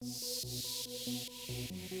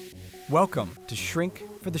Welcome to Shrink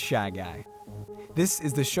for the Shy Guy. This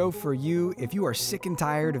is the show for you if you are sick and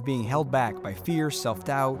tired of being held back by fear,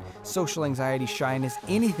 self-doubt, social anxiety, shyness,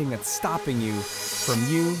 anything that's stopping you from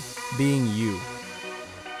you being you.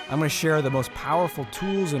 I'm going to share the most powerful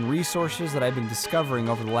tools and resources that I've been discovering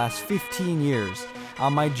over the last 15 years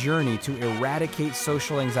on my journey to eradicate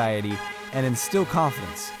social anxiety and instill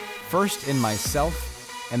confidence, first in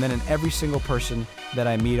myself and then in every single person that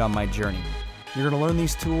I meet on my journey. You're going to learn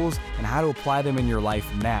these tools and how to apply them in your life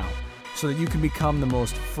now so that you can become the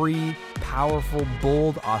most free, powerful,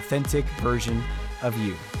 bold, authentic version of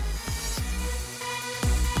you.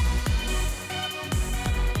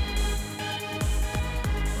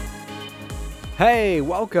 Hey,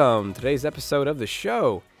 welcome to today's episode of the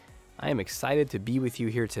show. I am excited to be with you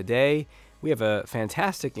here today. We have a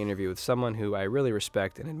fantastic interview with someone who I really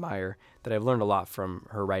respect and admire, that I've learned a lot from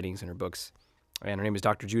her writings and her books. And her name is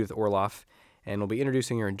Dr. Judith Orloff. And we'll be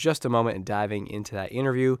introducing her in just a moment and diving into that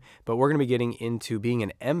interview. But we're going to be getting into being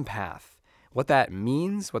an empath, what that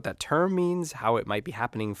means, what that term means, how it might be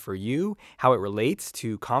happening for you, how it relates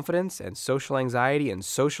to confidence and social anxiety and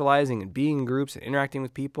socializing and being in groups and interacting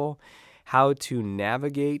with people, how to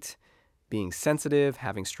navigate being sensitive,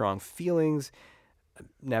 having strong feelings,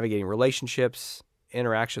 navigating relationships,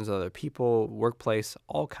 interactions with other people, workplace,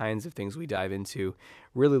 all kinds of things we dive into,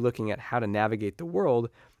 really looking at how to navigate the world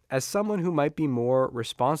as someone who might be more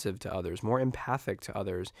responsive to others, more empathic to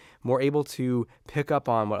others, more able to pick up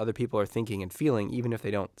on what other people are thinking and feeling, even if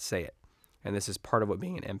they don't say it. And this is part of what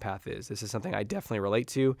being an empath is. This is something I definitely relate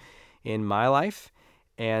to in my life.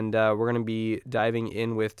 And we're going to be diving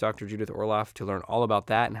in with Dr. Judith Orloff to learn all about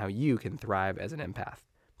that and how you can thrive as an empath.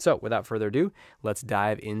 So without further ado, let's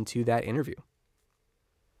dive into that interview.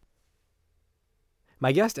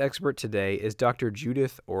 My guest expert today is Dr.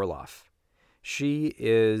 Judith Orloff. She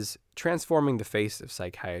is transforming the face of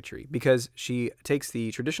psychiatry because she takes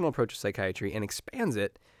the traditional approach to psychiatry and expands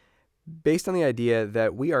it based on the idea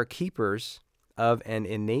that we are keepers of an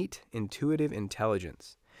innate intuitive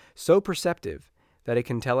intelligence, so perceptive that it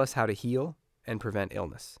can tell us how to heal and prevent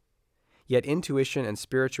illness. Yet intuition and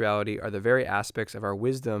spirituality are the very aspects of our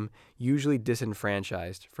wisdom usually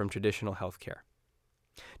disenfranchised from traditional healthcare.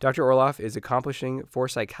 Dr. Orloff is accomplishing for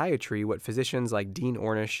psychiatry what physicians like Dean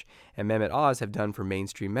Ornish and Mehmet Oz have done for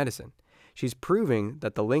mainstream medicine. She's proving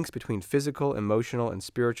that the links between physical, emotional, and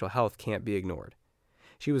spiritual health can't be ignored.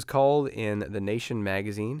 She was called in The Nation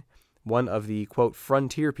magazine one of the, quote,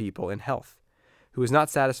 frontier people in health, who is not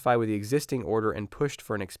satisfied with the existing order and pushed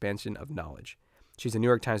for an expansion of knowledge. She's a New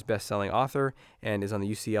York Times bestselling author and is on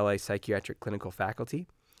the UCLA Psychiatric Clinical Faculty.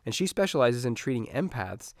 And she specializes in treating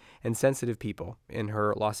empaths and sensitive people in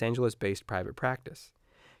her Los Angeles-based private practice.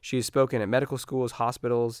 She has spoken at medical schools,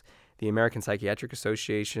 hospitals, the American Psychiatric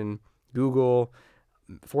Association, Google,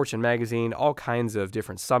 Fortune magazine, all kinds of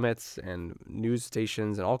different summits and news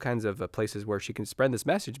stations and all kinds of places where she can spread this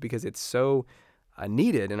message because it's so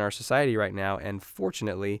needed in our society right now. And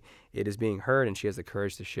fortunately, it is being heard and she has the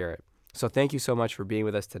courage to share it. So thank you so much for being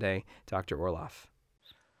with us today, Dr. Orloff.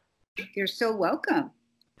 You're so welcome.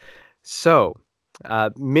 So,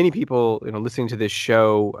 many people, listening to this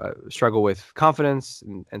show struggle with confidence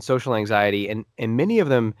and social anxiety, and many of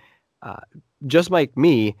them, just like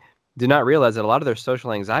me, did not realize that a lot of their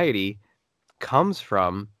social anxiety comes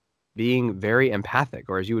from being very empathic,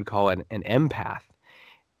 or as you would call it, an empath,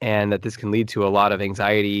 and that this can lead to a lot of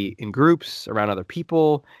anxiety in groups, around other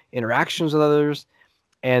people, interactions with others.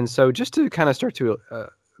 And so just to kind of start to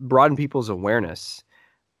broaden people's awareness,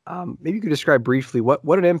 maybe you could describe briefly what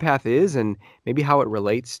an empath is and maybe how it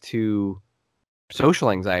relates to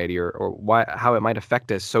social anxiety or how it might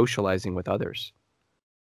affect us socializing with others.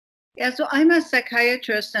 Yeah, so I'm a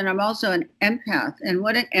psychiatrist and I'm also an empath. And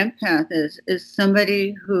what an empath is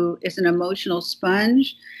somebody who is an emotional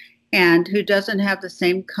sponge and who doesn't have the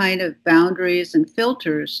same kind of boundaries and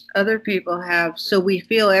filters other people have, so we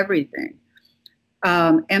feel everything.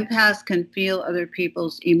 Empaths can feel other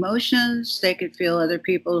people's emotions. They could feel other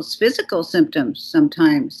people's physical symptoms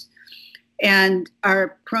sometimes and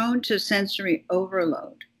are prone to sensory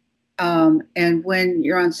overload. And when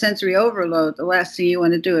you're on sensory overload, the last thing you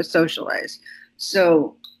want to do is socialize.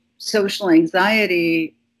 So social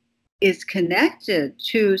anxiety is connected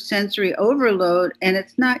to sensory overload, and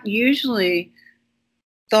it's not usually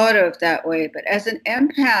thought of that way. But as an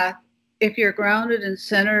empath, if you're grounded and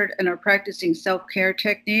centered and are practicing self-care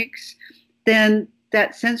techniques, then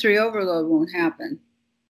that sensory overload won't happen,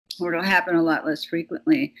 or it'll happen a lot less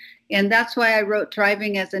frequently. And that's why I wrote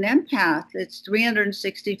Thriving as an Empath. It's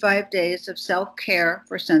 365 days of self-care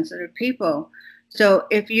for sensitive people. So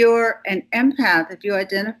if you're an empath, if you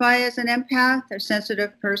identify as an empath or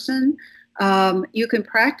sensitive person, you can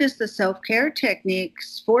practice the self-care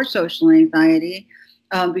techniques for social anxiety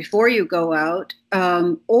before you go out.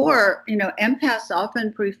 Or, empaths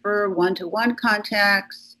often prefer one-to-one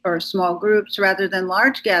contacts or small groups rather than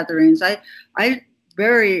large gatherings. I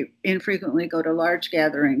very infrequently go to large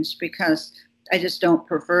gatherings because I just don't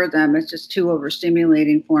prefer them. It's just too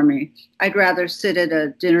overstimulating for me. I'd rather sit at a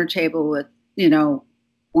dinner table with, you know,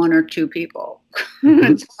 one or two people Hmm.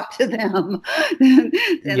 and talk to them than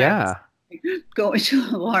I Yeah. go into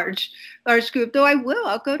a large group. Though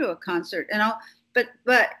I'll go to a concert and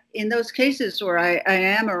but in those cases where I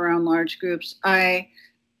am around large groups, I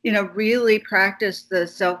really practice the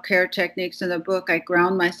self-care techniques in the book. I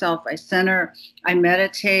ground myself, I center, I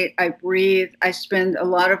meditate, I breathe. I spend a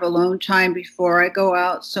lot of alone time before I go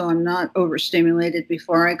out so I'm not overstimulated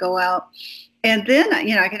before I go out. And then,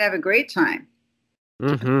 I can have a great time.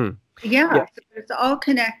 Hmm. Yeah, Yeah. so it's all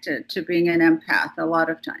connected to being an empath a lot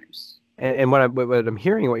of times. And what I'm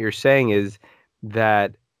hearing, what you're saying is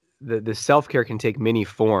that the self care can take many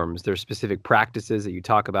forms. There's specific practices that you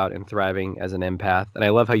talk about in thriving as an empath, and I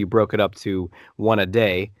love how you broke it up to one a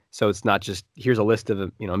day. So it's not just here's a list of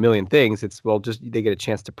a million things. It's well, just they get a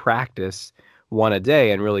chance to practice one a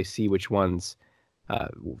day and really see which ones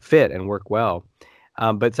fit and work well.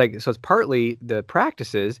 But it's like so it's partly the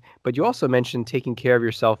practices, but you also mentioned taking care of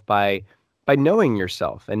yourself by knowing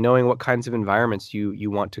yourself and knowing what kinds of environments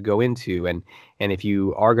you want to go into, and if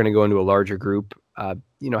you are going to go into a larger group,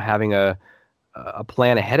 having a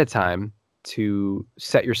plan ahead of time to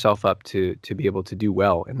set yourself up to be able to do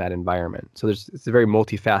well in that environment. So it's a very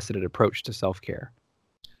multifaceted approach to self care.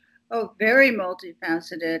 Oh, very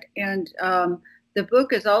multifaceted. And the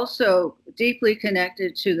book is also deeply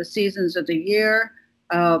connected to the seasons of the year,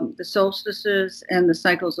 the solstices, and the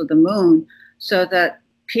cycles of the moon, so that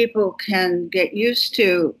people can get used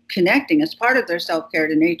to connecting as part of their self care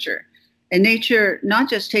to nature. And nature, not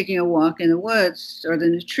just taking a walk in the woods or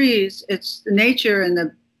in the trees, it's the nature in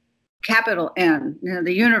the capital N,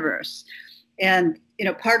 the universe. And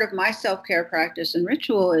part of my self-care practice and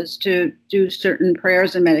ritual is to do certain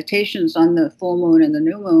prayers and meditations on the full moon and the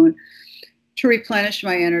new moon to replenish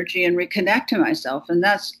my energy and reconnect to myself, and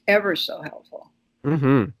that's ever so helpful.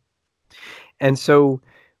 Hmm. And so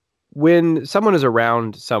when someone is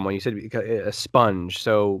around someone, you said a sponge.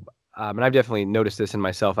 So, and I've definitely noticed this in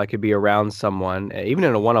myself. I could be around someone, even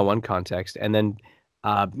in a one-on-one context, and then,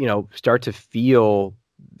 start to feel,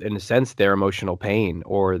 in a sense, their emotional pain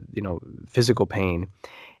or physical pain.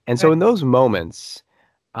 And so, Right. in those moments,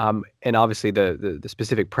 and obviously the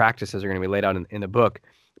specific practices are going to be laid out in the book,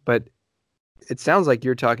 but it sounds like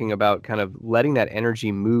you're talking about kind of letting that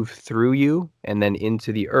energy move through you and then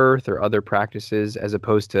into the earth or other practices as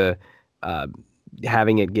opposed to uh,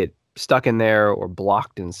 having it get stuck in there or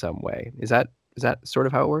blocked in some way. Is that sort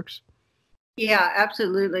of how it works? Yeah,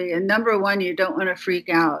 absolutely. And number one, you don't want to freak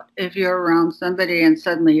out if you're around somebody and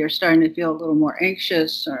suddenly you're starting to feel a little more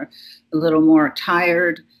anxious or a little more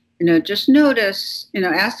tired. Just notice,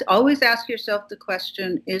 always ask yourself the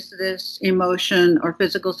question, is this emotion or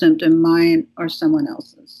physical symptom mine or someone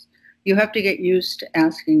else's? You have to get used to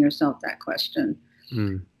asking yourself that question.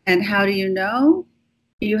 Mm. And how do you know?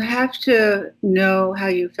 You have to know how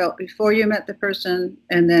you felt before you met the person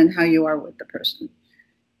and then how you are with the person.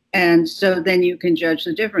 And so then you can judge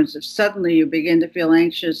the difference. If suddenly you begin to feel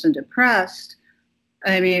anxious and depressed,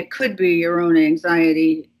 I mean, it could be your own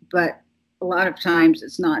anxiety, but a lot of times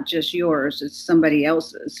it's not just yours, it's somebody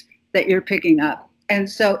else's that you're picking up. And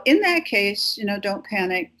so in that case, don't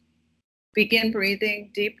panic. Begin breathing,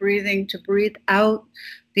 deep breathing to breathe out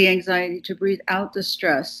the anxiety, to breathe out the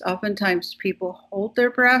stress. Oftentimes people hold their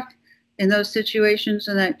breath in those situations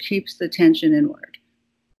and that keeps the tension inward.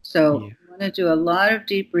 So Yeah. you want to do a lot of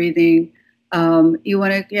deep breathing. You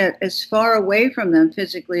want to get as far away from them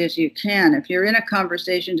physically as you can. If you're in a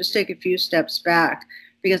conversation, just take a few steps back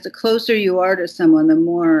because the closer you are to someone, the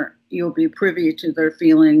more you'll be privy to their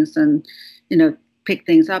feelings and, pick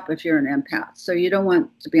things up if you're an empath. So you don't want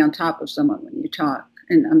to be on top of someone when you talk.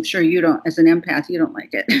 And I'm sure you don't, as an empath, you don't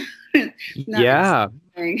like it. Not Yeah.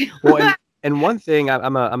 saying. Well, and one thing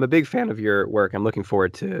I'm a big fan of your work. I'm looking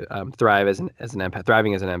forward to thrive as an empath,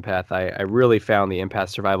 thriving as an empath. I really found the Empath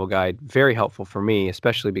Survival Guide very helpful for me,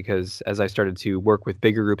 especially because as I started to work with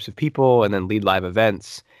bigger groups of people and then lead live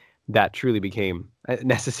events, that truly became a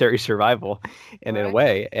necessary survival, and in a Right.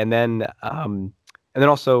 way. And then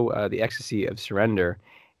also the ecstasy of surrender,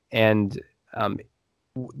 and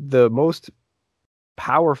the most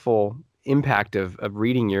powerful impact of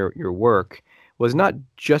reading your work was not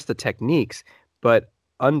just the techniques, but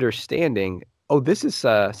understanding oh, this is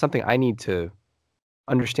something I need to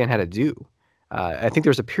understand how to do. I think there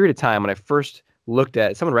was a period of time when I first looked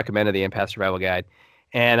at, someone recommended the Empath Survival Guide,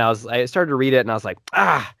 and I started to read it, and I was like,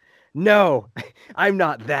 no, I'm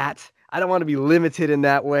not that. I don't want to be limited in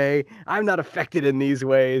that way. I'm not affected in these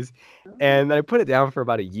ways. And I put it down for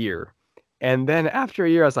about a year. And then after a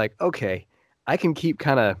year, I was like, okay, I can keep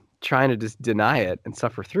kind of trying to just deny it and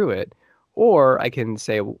suffer through it. Or I can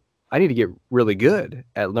say, well, I need to get really good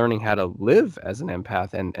at learning how to live as an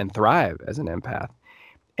empath and thrive as an empath.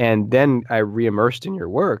 And then I re-immersed in your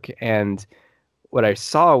work. And what I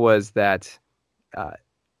saw was that uh,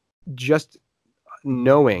 just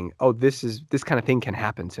knowing, oh, this kind of thing can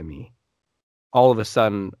happen to me. All of a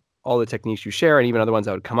sudden, all the techniques you share and even other ones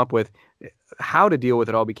I would come up with, how to deal with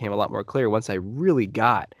it all became a lot more clear once I really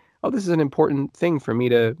got, oh, this is an important thing for me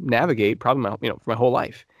to navigate, probably for my whole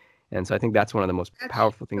life. And so I think that's one of the most That's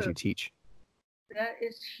powerful things true. you teach. That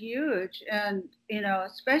is huge. And,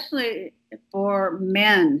 especially for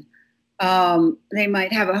men, they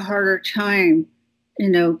might have a harder time,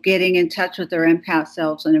 getting in touch with their empath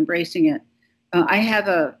selves and embracing it. I have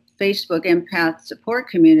a Facebook empath support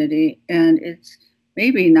community, and it's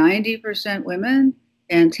maybe 90% women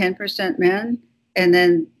and 10% men. And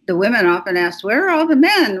then the women often ask, where are all the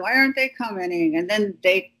men? Why aren't they commenting? And then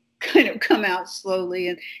they kind of come out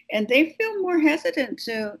slowly, and they feel more hesitant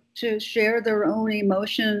to share their own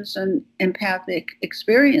emotions and empathic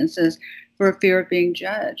experiences for fear of being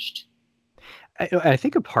judged. I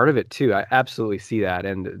think a part of it too, I absolutely see that.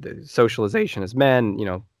 And the socialization as men,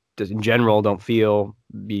 just in general don't feel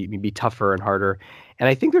be tougher and harder. And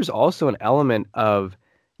I think there's also an element of,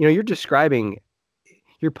 you're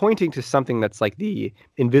pointing to something that's like the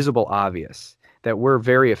invisible obvious, that we're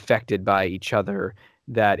very affected by each other,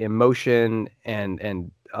 that emotion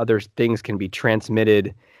and other things can be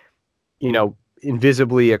transmitted,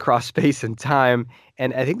 invisibly across space and time.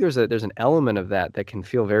 And I think there's an element of that can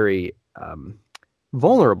feel very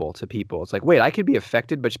vulnerable to people. It's like, wait, I could be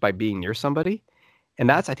affected, but just by being near somebody.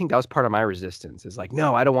 And I think that was part of my resistance, is like,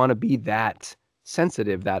 no, I don't want to be that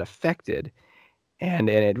sensitive, that affected. And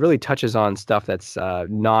it really touches on stuff that's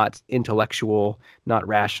not intellectual, not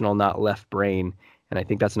rational, not left brain. And I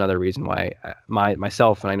think that's another reason why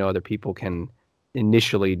myself and I know other people can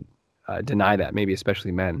initially deny that, maybe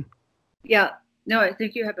especially men. Yeah, no, I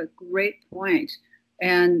think you have a great point.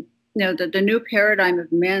 And the new paradigm of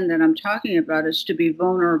men that I'm talking about is to be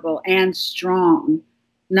vulnerable and strong,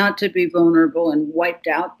 not to be vulnerable and wiped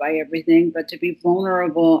out by everything, but to be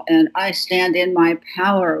vulnerable. And I stand in my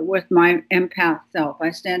power with my empath self.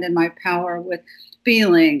 I stand in my power with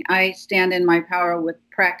feeling. I stand in my power with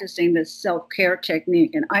practicing this self-care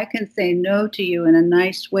technique. And I can say no to you in a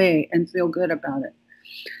nice way and feel good about it.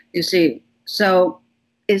 You see, so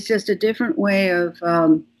it's just a different way of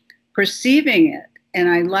perceiving it. And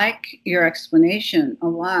I like your explanation a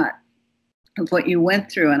lot of what you went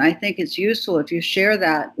through. And I think it's useful if you share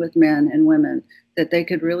that with men and women, that they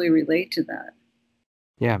could really relate to that.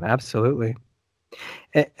 Yeah, absolutely.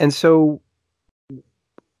 And so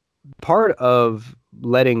part of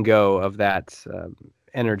letting go of that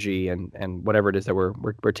energy and whatever it is that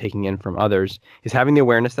we're taking in from others is having the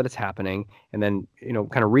awareness that it's happening, and then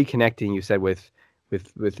kind of reconnecting. You said with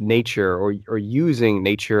nature, or using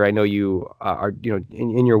nature. I know you are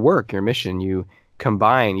in your work, your mission, you've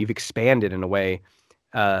expanded in a way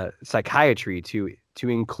psychiatry to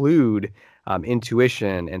include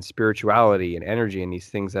intuition and spirituality and energy and these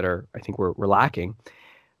things that I think we're lacking.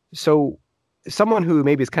 So someone who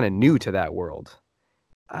maybe is kind of new to that world,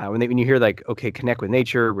 when you hear like, okay, connect with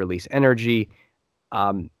nature, release energy,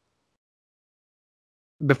 um,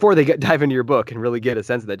 before they dive into your book and really get a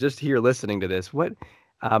sense of that, just here listening to this, what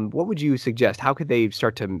would you suggest? How could they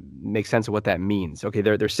start to make sense of what that means? Okay,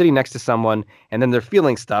 they're sitting next to someone, and then they're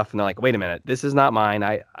feeling stuff, and they're like, wait a minute, this is not mine.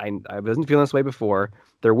 I wasn't feeling this way before.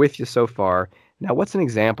 They're with you so far. Now, what's an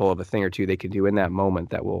example of a thing or two they can do in that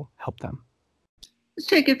moment that will help them? Let's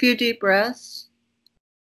take a few deep breaths.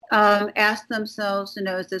 Ask themselves,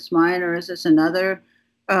 is this mine or is this another?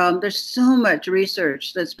 There's so much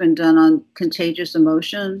research that's been done on contagious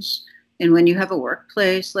emotions. And when you have a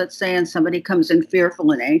workplace, let's say, and somebody comes in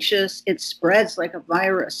fearful and anxious, it spreads like a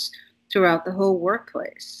virus throughout the whole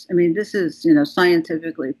workplace. I mean, this is,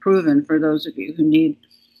 scientifically proven for those of you who need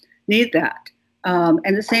that.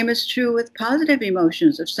 And the same is true with positive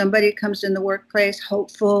emotions. If somebody comes in the workplace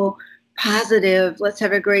hopeful, positive, let's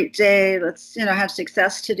have a great day, let's have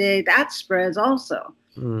success today, that spreads also.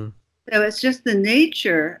 Mm. So it's just the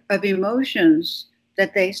nature of emotions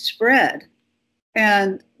that they spread.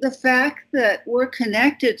 And the fact that we're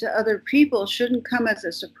connected to other people shouldn't come as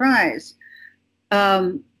a surprise.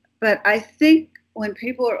 Um, But I think when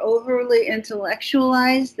people are overly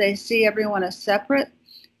intellectualized, they see everyone as separate.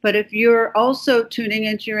 But if you're also tuning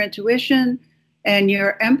into your intuition and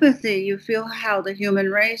your empathy, you feel how the human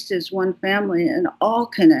race is one family and all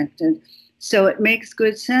connected. So it makes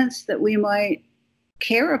good sense that we might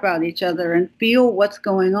care about each other and feel what's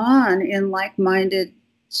going on in like-minded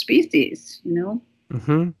species, you know?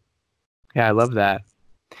 Mm-hmm. Yeah, I love that.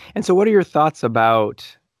 And so what are your thoughts about,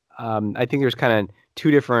 I think there's kind of two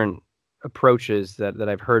different approaches that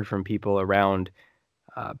I've heard from people around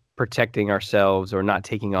protecting ourselves or not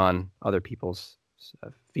taking on other people's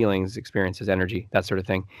feelings, experiences, energy, that sort of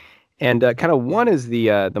thing. And kind of one is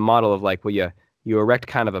the model of like, well, you erect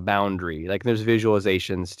kind of a boundary. Like there's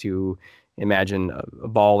visualizations to imagine a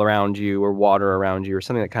ball around you or water around you or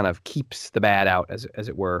something that kind of keeps the bad out, as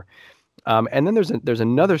it were. And then there's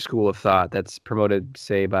another school of thought that's promoted,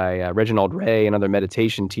 say, by Reginald Ray and other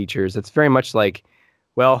meditation teachers. That's very much like,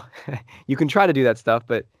 well, you can try to do that stuff,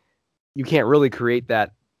 but you can't really create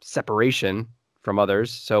that separation from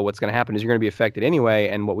others. So what's going to happen is you're going to be affected anyway.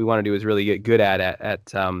 And what we want to do is really get good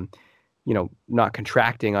at not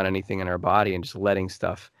contracting on anything in our body and just letting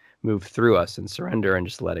stuff move through us and surrender and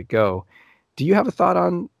just let it go. Do you have a thought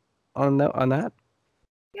on that?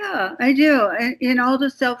 Yeah, I do. And in all the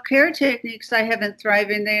self-care techniques I have in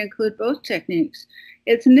Thriving, they include both techniques.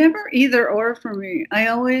 It's never either or for me. I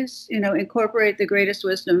always, incorporate the greatest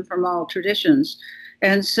wisdom from all traditions.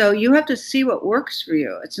 And so you have to see what works for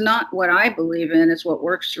you. It's not what I believe in, it's what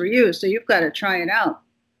works for you. So you've got to try it out.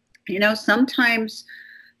 Sometimes,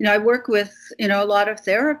 I work with, a lot of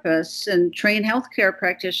therapists and train healthcare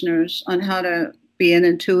practitioners on how to be an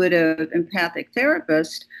intuitive, empathic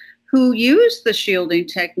therapist who use the shielding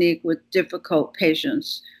technique with difficult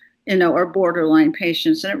patients, or borderline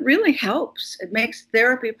patients. And it really helps. It makes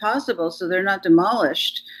therapy possible so they're not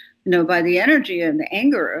demolished, by the energy and the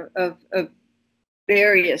anger of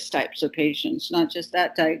various types of patients, not just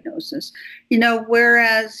that diagnosis.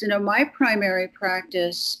 Whereas, my primary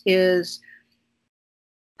practice is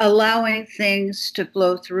allowing things to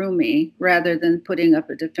flow through me rather than putting up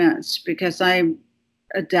a defense, because I'm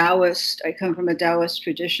a Taoist. I come from a Taoist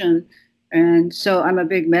tradition. And so I'm a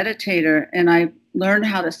big meditator, and I learned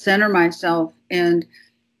how to center myself and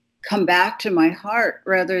come back to my heart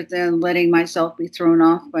rather than letting myself be thrown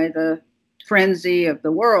off by the frenzy of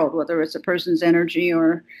the world, whether it's a person's energy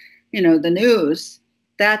or, the news.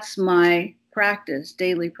 That's my practice,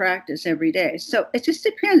 daily practice every day. So it just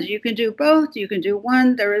depends. You can do both. You can do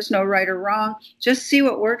one. There is no right or wrong. Just see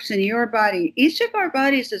what works in your body. Each of our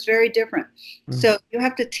bodies is very different. So you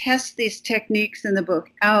have to test these techniques in the book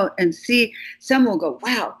out and see. Some will go,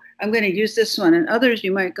 wow, I'm going to use this one. And others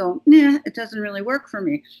you might go, nah, it doesn't really work for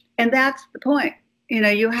me. And that's the point.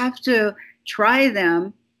 You have to try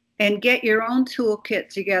them and get your own toolkit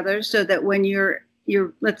together so that when you're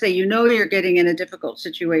let's say you're getting in a difficult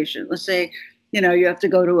situation. Let's say you have to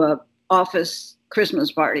go to a office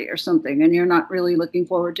Christmas party or something and you're not really looking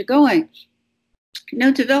forward to going.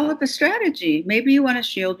 Develop a strategy. Maybe you want to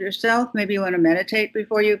shield yourself. Maybe you want to meditate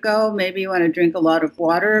before you go. Maybe you want to drink a lot of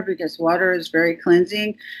water because water is very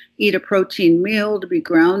cleansing. Eat a protein meal to be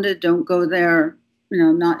grounded. Don't go there,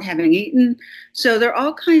 not having eaten. So there are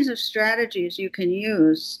all kinds of strategies you can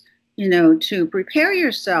use, to prepare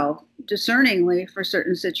yourself discerningly for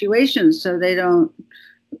certain situations so they don't,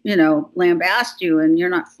 lambast you and you're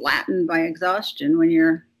not flattened by exhaustion when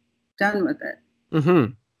you're done with it.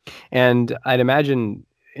 Mm-hmm. And I'd imagine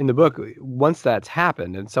in the book, once that's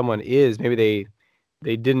happened and someone is, maybe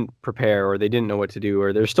they didn't prepare or they didn't know what to do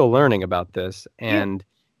or they're still learning about this, and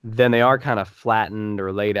then they are kind of flattened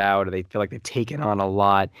or laid out or they feel like they've taken on a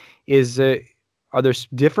lot. Are there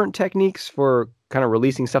different techniques for kind of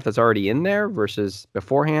releasing stuff that's already in there versus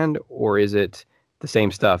beforehand, or is it the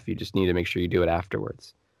same stuff? You just need to make sure you do it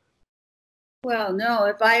afterwards. Well, no,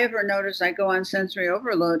 if I ever notice I go on sensory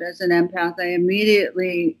overload as an empath, I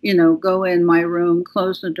immediately, go in my room,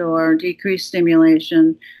 close the door, decrease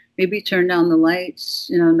stimulation, maybe turn down the lights,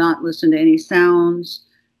 not listen to any sounds,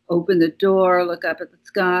 open the door, look up at the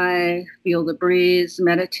sky, feel the breeze,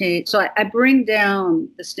 meditate. So I bring down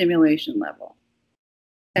the stimulation level.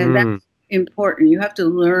 And that's important. You have to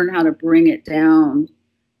learn how to bring it down.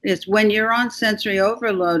 It's when you're on sensory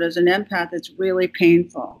overload as an empath, it's really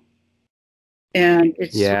painful. And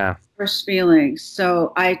it's worst feelings.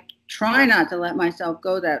 So I try not to let myself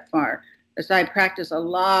go that far, as I practice a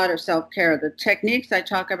lot of self-care. The techniques I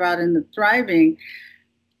talk about in the Thriving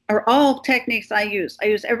are all techniques I use. I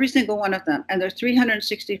use every single one of them. And there's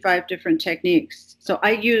 365 different techniques. So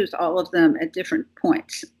I use all of them at different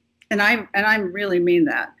points. And I really mean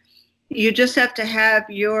that. You just have to have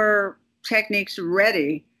your techniques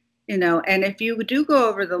ready And if you do go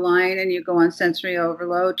over the line and you go on sensory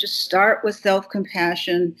overload, just start with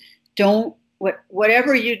self-compassion. Don't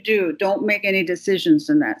whatever you do, don't make any decisions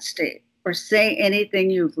in that state or say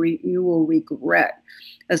anything you will regret.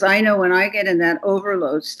 As I know, when I get in that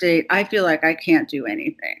overload state, I feel like I can't do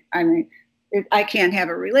anything. I mean, I can't have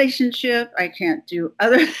a relationship. I can't do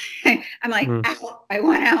other things. I'm like, out, I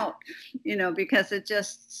want out, because it's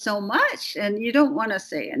just so much. And you don't want to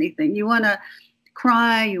say anything. You want to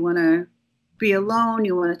cry. You want to be alone.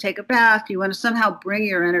 You want to take a bath. You want to somehow bring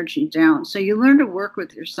your energy down. So you learn to work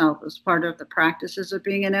with yourself as part of the practices of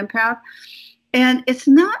being an empath. And it's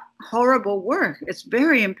not horrible work. It's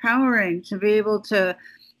very empowering to be able to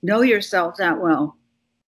know yourself that well.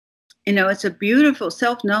 It's a beautiful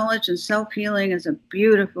self-knowledge, and self-healing is a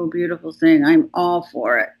beautiful, beautiful thing. I'm all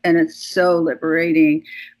for it. And it's so liberating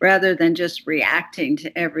rather than just reacting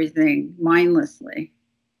to everything mindlessly.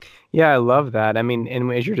 Yeah, I love that. I mean,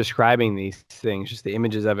 and as you're describing these things, just the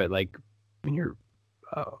images of it, like when you're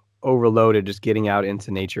overloaded, just getting out into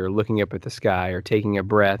nature, looking up at the sky or taking a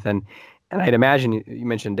breath. And I'd imagine you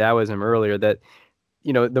mentioned Taoism earlier, that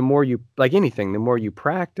the more you, like anything, the more you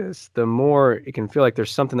practice, the more it can feel like there's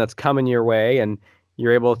something that's coming your way and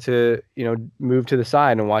you're able to, move to the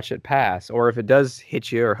side and watch it pass. Or if it does hit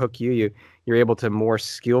you or hook you're able to more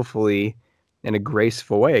skillfully, in a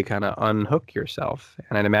graceful way, kind of unhook yourself.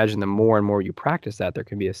 And I'd imagine the more and more you practice that, there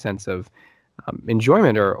can be a sense of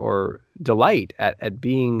enjoyment or delight at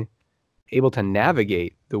being able to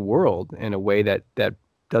navigate the world in a way that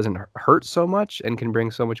doesn't hurt so much and can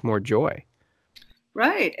bring so much more joy.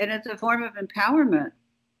 Right. And it's a form of empowerment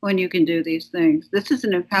when you can do these things. This is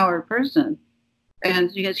an empowered person.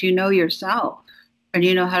 And because you know yourself and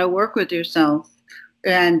you know how to work with yourself.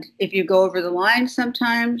 And if you go over the line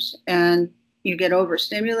sometimes and you get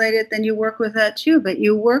overstimulated, then you work with that too. But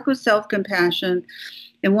you work with self-compassion.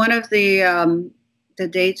 And one of the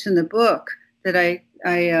dates in the book that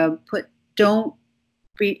I put, don't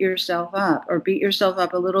beat yourself up, or beat yourself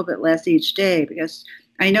up a little bit less each day, because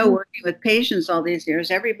I know working with patients all these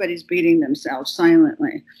years, everybody's beating themselves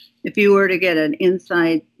silently. If you were to get an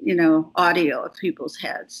inside, audio of people's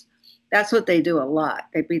heads, that's what they do a lot.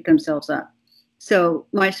 They beat themselves up. So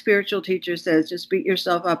my spiritual teacher says, just beat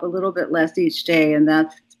yourself up a little bit less each day, and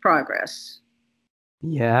that's progress.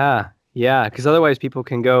 Yeah. Yeah. Because otherwise people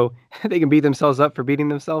can go, they can beat themselves up for beating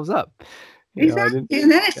themselves up. Exactly.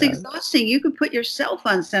 And then it's exhausting. You could put yourself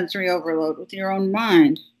on sensory overload with your own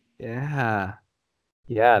mind. Yeah.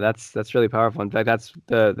 Yeah, that's really powerful. In fact, that's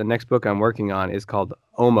the next book I'm working on is called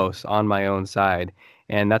Almost on My Own Side.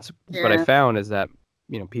 And that's what I found is that,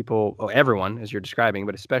 people, everyone, as you're describing,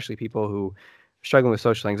 but especially people who are struggling with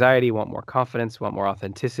social anxiety, want more confidence, want more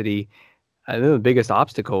authenticity. I think the biggest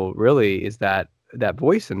obstacle really is that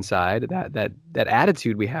voice inside, that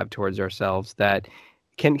attitude we have towards ourselves that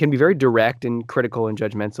can be very direct and critical and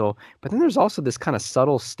judgmental. But then there's also this kind of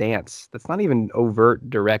subtle stance that's not even overt,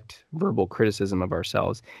 direct verbal criticism of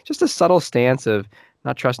ourselves. Just a subtle stance of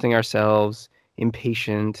not trusting ourselves,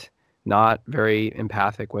 impatient, not very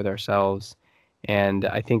empathic with ourselves. And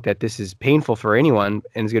I think that this is painful for anyone,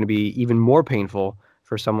 and is going to be even more painful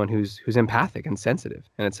for someone who's empathic and sensitive.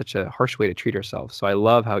 And it's such a harsh way to treat ourselves. So I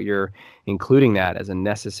love how you're including that as a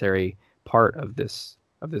necessary part of this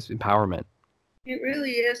empowerment. It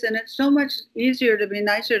really is. And it's so much easier to be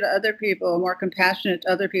nicer to other people, more compassionate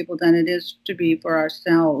to other people than it is to be for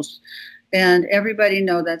ourselves. And everybody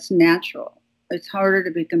know that's natural. It's harder to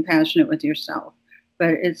be compassionate with yourself,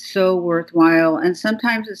 but it's so worthwhile. And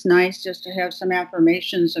sometimes it's nice just to have some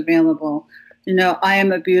affirmations available. I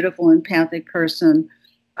am a beautiful, empathic person.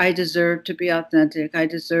 I deserve to be authentic. I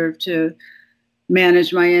deserve to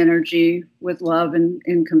manage my energy with love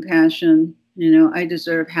and compassion. I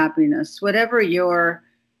deserve happiness. Whatever your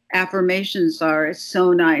affirmations are, it's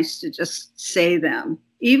so nice to just say them.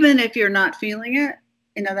 Even if you're not feeling it,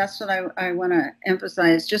 that's what I want to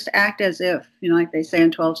emphasize. Just act as if, like they say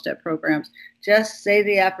in 12-step programs, just say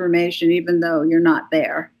the affirmation, even though you're not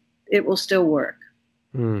there. It will still work.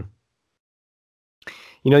 You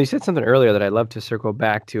said something earlier that I'd love to circle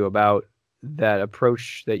back to about that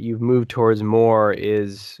approach that you've moved towards more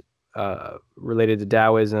is related to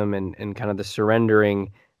Taoism and kind of the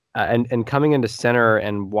surrendering and coming into center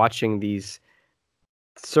and watching these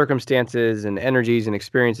circumstances and energies and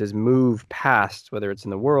experiences move past, whether it's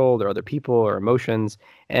in the world or other people or emotions,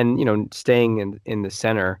 and staying in the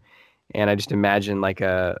center. And I just imagine like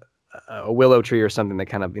a willow tree or something that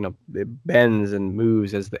kind of it bends and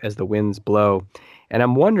moves as the winds blow. And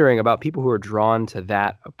I'm wondering about people who are drawn to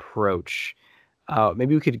that approach.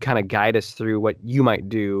 Maybe we could kind of guide us through what you might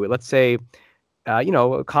do. Let's say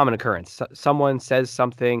a common occurrence. Someone says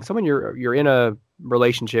something, someone you're in a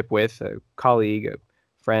relationship with, a colleague, a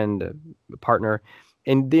friend, a partner,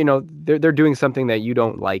 and they're doing something that you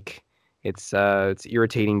don't like. It's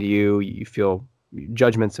irritating to you. You feel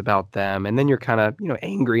judgments about them, and then you're kind of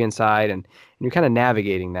angry inside, and you're kind of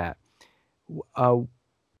navigating that. Uh,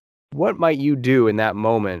 what might you do in that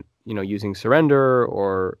moment? Using surrender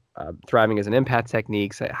or thriving as an empath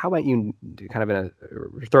techniques. How might you kind of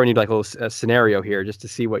throwing you like a little scenario here just to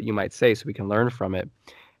see what you might say so we can learn from it.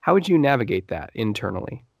 How would you navigate that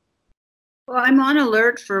internally? Well, I'm on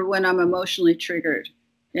alert for when I'm emotionally triggered.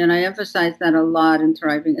 And I emphasize that a lot in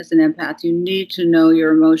thriving as an empath. You need to know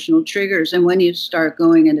your emotional triggers and when you start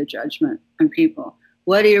going into judgment on people.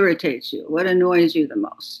 What irritates you? What annoys you the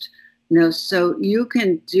most? So you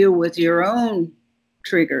can deal with your own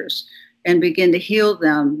triggers and begin to heal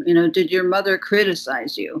them. Did your mother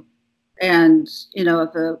criticize you? And,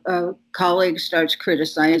 if a colleague starts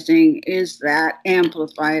criticizing, is that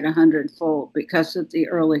amplified 100-fold because of the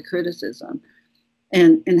early criticism?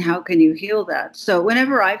 And how can you heal that? So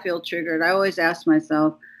whenever I feel triggered, I always ask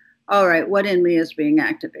myself, all right, what in me is being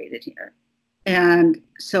activated here? And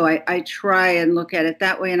so I try and look at it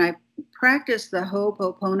that way. And I practice the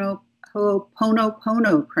Ho'oponopono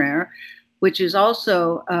prayer, which is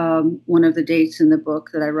also one of the dates in the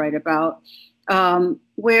book that I write about,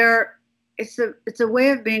 where it's a way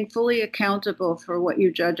of being fully accountable for what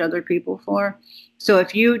you judge other people for. So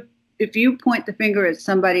if you point the finger at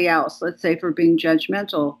somebody else, let's say for being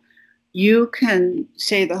judgmental, you can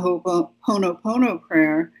say the Ho'oponopono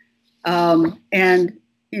prayer, and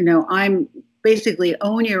I'm basically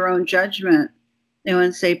own your own judgment,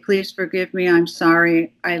 and say, please forgive me, I'm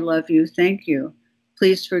sorry, I love you, thank you.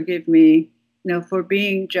 Please forgive me, for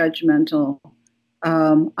being judgmental.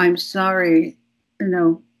 I'm sorry,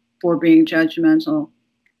 for being judgmental.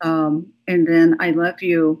 And then I love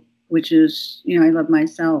you, which is, I love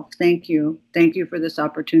myself. Thank you. Thank you for this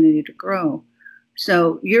opportunity to grow.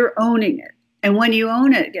 So you're owning it. And when you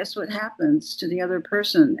own it, guess what happens to the other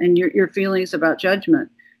person and your feelings about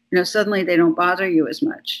judgment? Suddenly they don't bother you as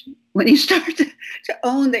much when you start to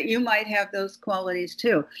own that you might have those qualities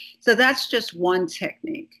too. So that's just one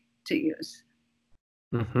technique to use.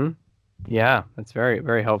 Mm-hmm. Yeah, that's very,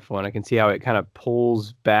 very helpful. And I can see how it kind of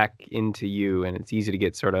pulls back into you, and it's easy to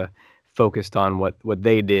get sort of focused on what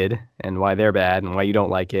they did and why they're bad and why you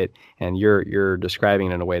don't like it. And you're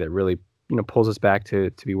describing it in a way that really, pulls us back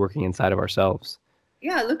to be working inside of ourselves.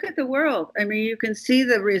 Yeah, look at the world. I mean, you can see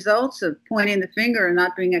the results of pointing the finger and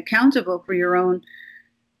not being accountable for your own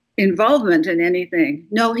involvement in anything.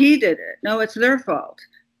 No, he did it. No, it's their fault.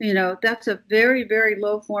 That's a very, very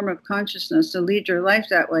low form of consciousness to lead your life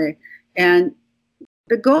that way. And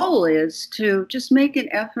the goal is to just make an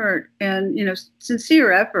effort and,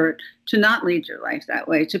 sincere effort to not lead your life that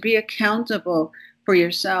way, to be accountable for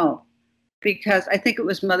yourself. Because I think it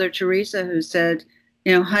was Mother Teresa who said,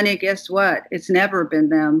 honey, guess what? It's never been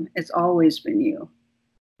them. It's always been you.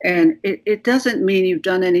 And it doesn't mean you've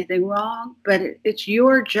done anything wrong, but it's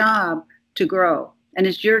your job to grow and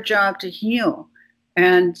it's your job to heal.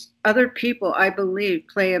 And other people, I believe,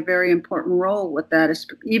 play a very important role with that,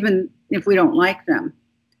 even if we don't like them.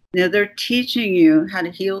 They're teaching you how to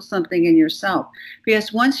heal something in yourself.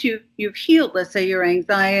 Because once you've healed, let's say your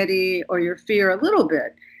anxiety or your fear a little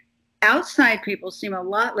bit, outside people seem a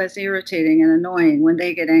lot less irritating and annoying when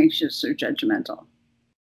they get anxious or judgmental.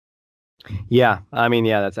 Yeah, I mean,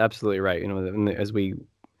 yeah, that's absolutely right. As we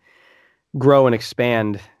grow and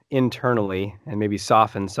expand internally and maybe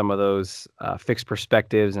soften some of those fixed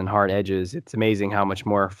perspectives and hard edges, it's amazing how much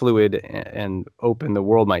more fluid and open the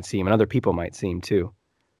world might seem and other people might seem too.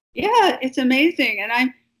 Yeah, it's amazing. And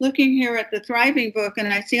I'm looking here at the Thriving book,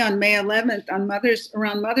 and I see on May 11th,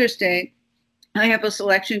 around Mother's Day, I have a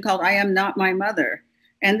selection called I Am Not My Mother.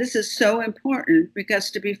 And this is so important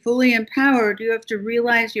because to be fully empowered, you have to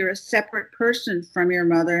realize you're a separate person from your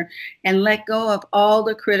mother and let go of all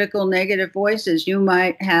the critical negative voices you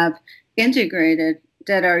might have integrated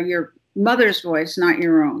that are your mother's voice, not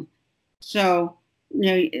your own. So,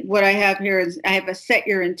 what I have here is I have a set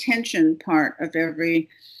your intention part of every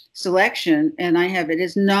selection, and I have it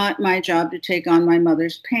is not my job to take on my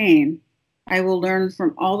mother's pain. I will learn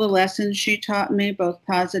from all the lessons she taught me, both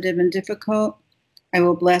positive and difficult. I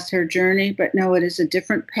will bless her journey, but know it is a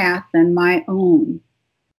different path than my own.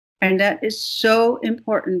 And that is so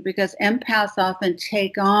important because empaths often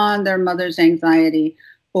take on their mother's anxiety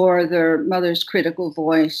or their mother's critical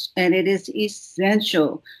voice. And it is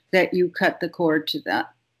essential that you cut the cord to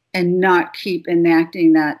that and not keep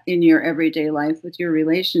enacting that in your everyday life with your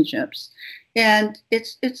relationships. And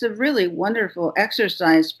it's a really wonderful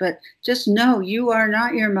exercise, but just know you are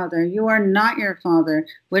not your mother, you are not your father.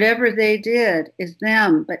 Whatever they did is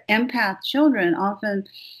them. But empath children often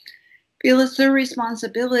feel it's their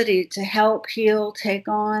responsibility to help heal, take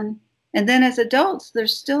on. And then as adults, they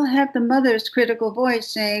still have the mother's critical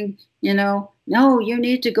voice saying, no, you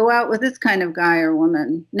need to go out with this kind of guy or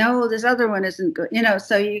woman. No, this other one isn't good.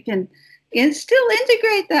 So you can still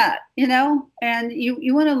integrate that, and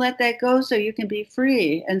you want to let that go so you can be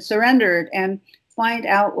free and surrendered and find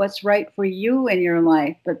out what's right for you in your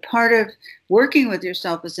life. But part of working with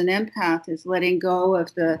yourself as an empath is letting go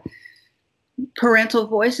of the parental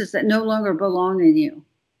voices that no longer belong in you.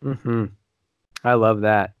 Mm-hmm. I love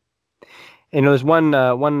that. There's one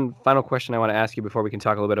final question I want to ask you before we can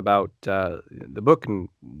talk a little bit about the book and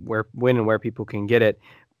when and where people can get it.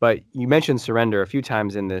 But you mentioned surrender a few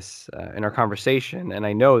times in this in our conversation, and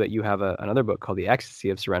I know that you have another book called The Ecstasy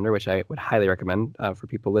of Surrender, which I would highly recommend for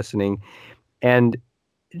people listening. And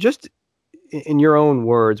just in your own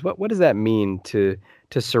words, what does that mean to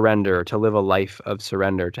surrender, to live a life of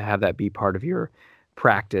surrender, to have that be part of your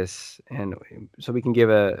practice, and so we can give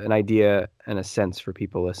an idea and a sense for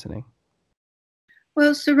people listening?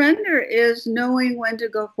 Well, surrender is knowing when to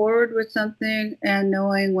go forward with something and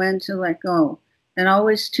knowing when to let go, and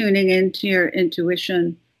always tuning into your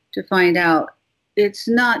intuition to find out. It's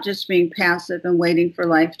not just being passive and waiting for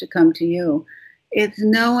life to come to you. It's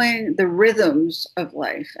knowing the rhythms of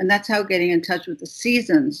life. And that's how getting in touch with the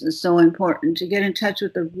seasons is so important, to get in touch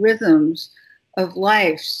with the rhythms of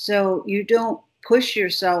life so you don't push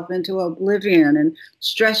yourself into oblivion and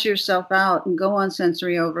stress yourself out and go on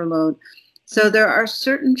sensory overload. So there are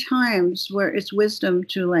certain times where it's wisdom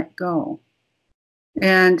to let go.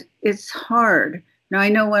 And it's hard. Now, I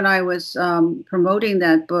know when I was promoting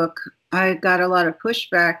that book, I got a lot of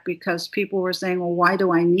pushback because people were saying, well, why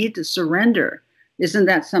do I need to surrender? Isn't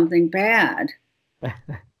that something bad?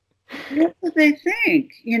 That's what they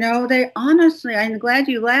think. They honestly, I'm glad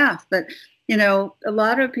you laughed, but, a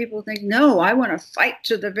lot of people think, no, I want to fight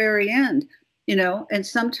to the very end, and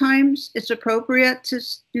sometimes it's appropriate to,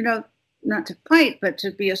 not to fight, but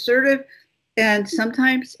to be assertive. And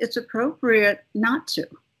sometimes it's appropriate not to,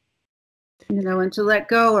 and to let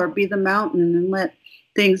go or be the mountain and let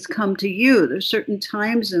things come to you. There's certain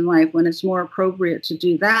times in life when it's more appropriate to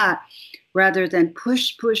do that rather than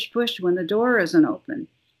push, push, push when the door isn't open.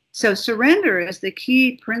 So surrender is the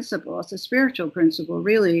key principle. It's a spiritual principle,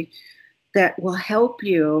 really, that will help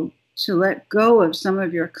you to let go of some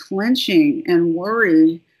of your clenching and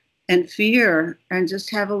worry and fear and just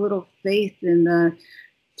have a little faith in the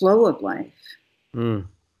flow of life. Mm.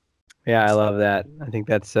 Yeah, I love that. I think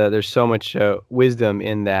that's there's so much wisdom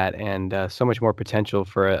in that, and so much more potential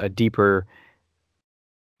for a deeper,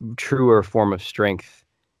 truer form of strength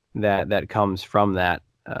that comes from that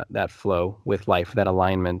flow with life, that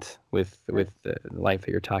alignment with the life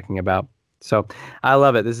that you're talking about. So I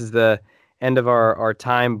love it. This is the end of our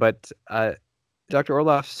time, but Dr.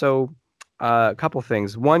 Orloff, so a couple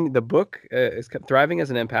things. One, the book is Thriving as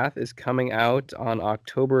an Empath is coming out on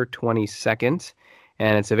October 22nd,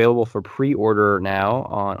 and it's available for pre-order now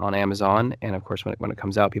on Amazon. And of course, when it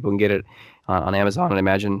comes out, people can get it on Amazon and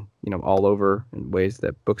imagine, all over in ways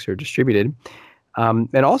that books are distributed.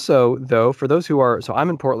 And also, though, for those who are, so I'm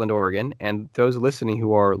in Portland, Oregon, and those listening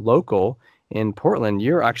who are local in Portland,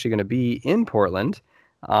 you're actually going to be in Portland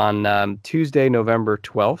on Tuesday, November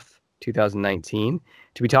 12th, 2019,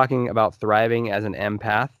 to be talking about thriving as an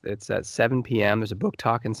empath. It's at 7 p.m. There's a book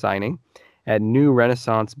talk and signing at New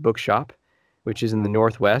Renaissance Bookshop, which is in the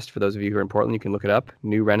Northwest. For those of you who are in Portland, you can look it up,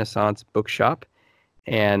 New Renaissance Bookshop,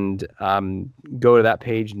 and go to that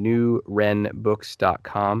page,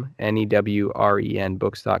 newrenbooks.com, NEWREN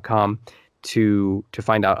books.com, to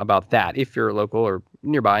find out about that. If you're local or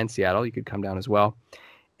nearby in Seattle, you could come down as well.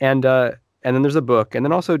 And then there's a book. And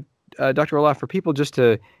then also, Dr. Orloff, for people just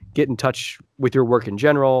to get in touch with your work in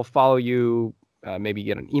general, follow you, maybe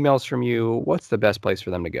get emails from you, what's the best place for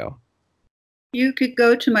them to go? You could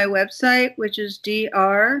go to my website, which is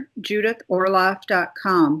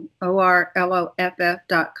drjudithorloff.com,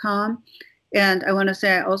 ORLOFF.com. And I want to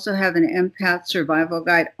say I also have an Empath Survival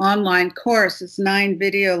Guide online course. It's 9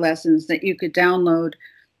 video lessons that you could download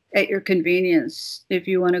at your convenience if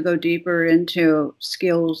you want to go deeper into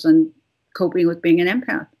skills and coping with being an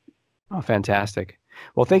empath. Oh, fantastic.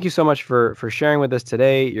 Well, thank you so much for sharing with us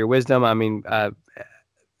today, your wisdom. I mean,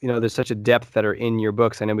 there's such a depth that are in your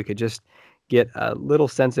books. I know we could just get a little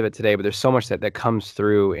sense of it today, but there's so much that comes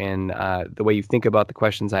through in the way you think about the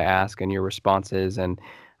questions I ask and your responses. And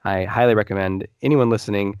I highly recommend anyone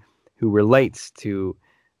listening who relates to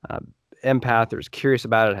empath or is curious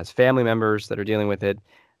about it, has family members that are dealing with it,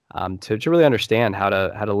 to really understand how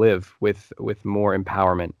to live with more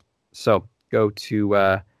empowerment. So go to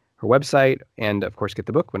her website and, of course, get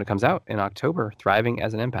the book when it comes out in October, Thriving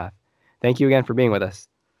as an Empath. Thank you again for being with us.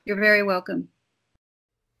 You're very welcome.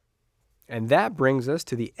 And that brings us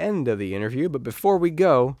to the end of the interview. But before we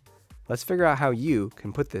go, let's figure out how you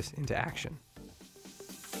can put this into action.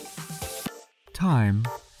 Time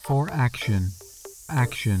for action.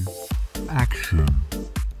 Action. Action.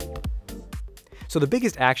 So the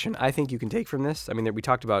biggest action I think you can take from this, I mean, we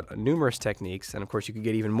talked about numerous techniques, and of course you could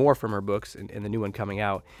get even more from her books and the new one coming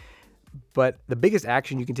out. But the biggest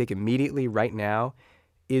action you can take immediately right now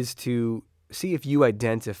is to see if you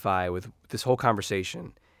identify with this whole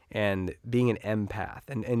conversation and being an empath.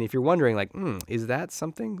 And if you're wondering, like, is that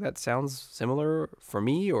something that sounds similar for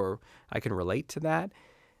me, or I can relate to that?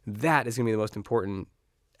 That is going to be the most important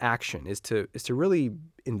action, is to really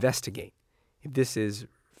investigate if this is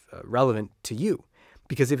relevant to you.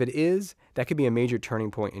 Because if it is, that could be a major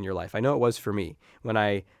turning point in your life. I know it was for me when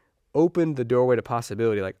I opened the doorway to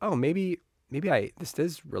possibility, like, oh, maybe this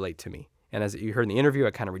does relate to me. And as you heard in the interview,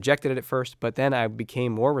 I kind of rejected it at first, but then I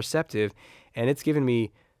became more receptive, and it's given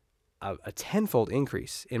me a tenfold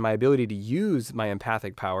increase in my ability to use my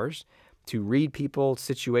empathic powers to read people,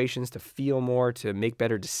 situations, to feel more, to make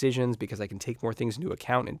better decisions because I can take more things into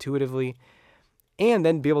account intuitively, and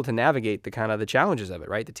then be able to navigate the kind of the challenges of it,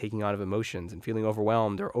 right? The taking on of emotions and feeling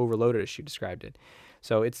overwhelmed or overloaded, as she described it.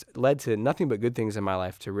 So it's led to nothing but good things in my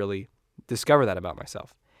life to really discover that about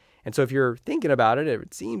myself. And so if you're thinking about it,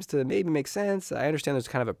 it seems to maybe make sense. I understand there's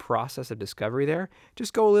kind of a process of discovery there.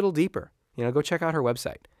 Just go a little deeper. Go check out her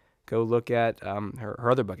website. Go look at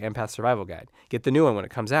her other book, Empath Survival Guide. Get the new one when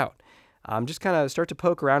it comes out. Just kind of start to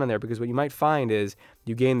poke around in there, because what you might find is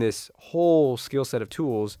you gain this whole skill set of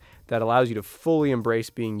tools that allows you to fully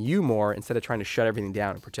embrace being you more instead of trying to shut everything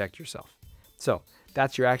down and protect yourself. So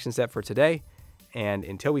that's your action step for today. And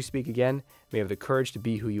until we speak again, may you have the courage to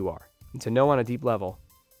be who you are and to know on a deep level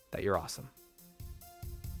that you're awesome.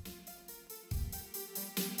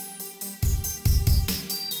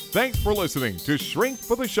 Thanks for listening to Shrink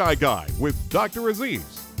for the Shy Guy with Dr.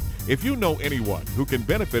 Aziz. If you know anyone who can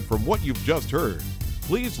benefit from what you've just heard,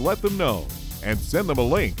 please let them know and send them a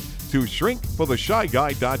link to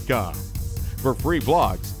shrinkfortheshyguy.com. For free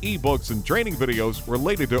blogs, ebooks, and training videos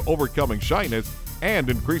related to overcoming shyness and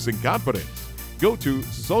increasing confidence, go to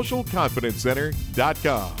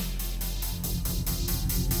socialconfidencecenter.com.